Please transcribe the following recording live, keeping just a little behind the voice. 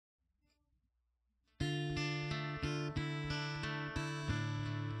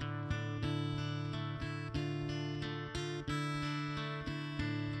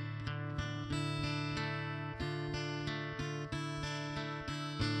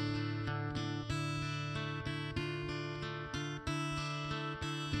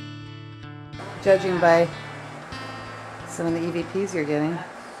Judging by some of the EVPs you're getting. I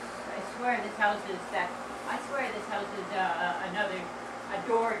swear this house is a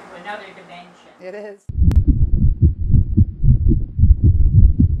door to another dimension. It is.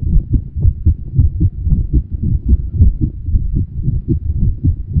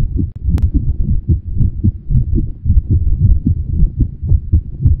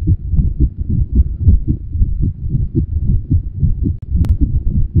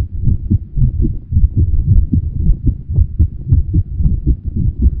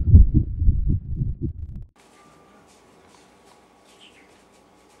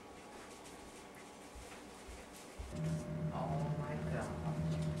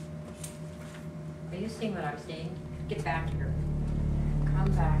 Are you seeing what I'm seeing? Get back here.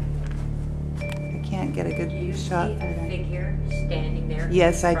 Come back. I can't get a good Do you shot. see a figure standing there?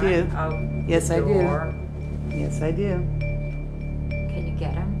 Yes, I in front do. of Yes, the I do. door? Yes, I do. Can you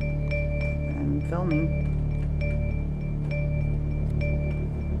get him? I'm filming.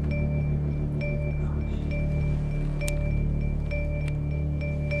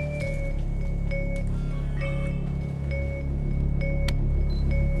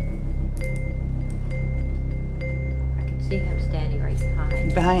 I can see him standing right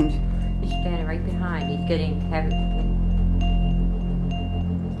behind. Behind. He's standing right behind. He's getting heavy.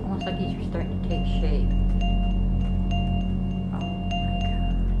 Almost like he's starting to take shape. Oh my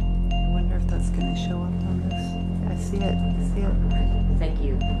God. I wonder if that's going to show up on this. I see it. I see it. Thank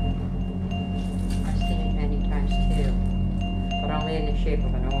you. I've seen it many times too, but only in the shape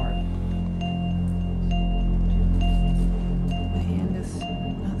of an orb. My hand is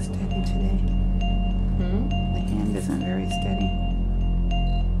not steady today. The hand isn't very steady.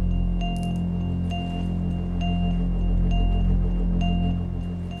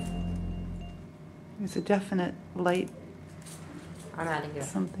 There's a definite light I'm out of here.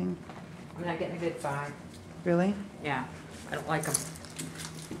 something. I'm not getting a good vibe. Really? Yeah, I don't like them.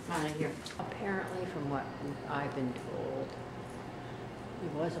 I'm out of here. Apparently, from what I've been told,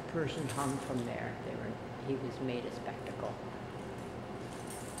 there was a person hung from there. He was made a spectacle.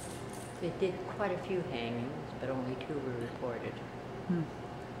 They did quite a few hangings, but only 2 were reported.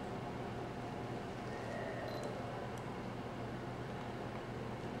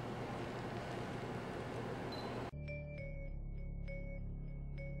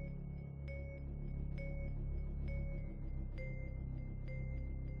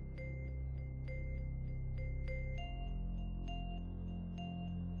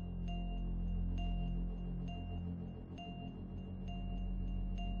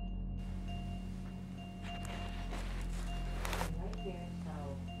 Right here, so.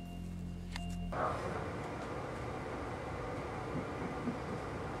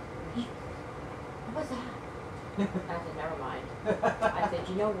 What was that? I said, never mind. I said,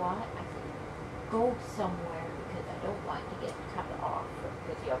 you know what? I said, go somewhere because I don't want to get cut off.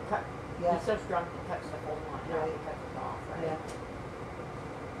 Because he'll cut. Yeah. He's so strong he cuts the whole line out. He cuts it off, right? Yeah.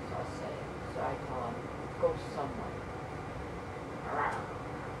 So I say, so I tell him, go somewhere.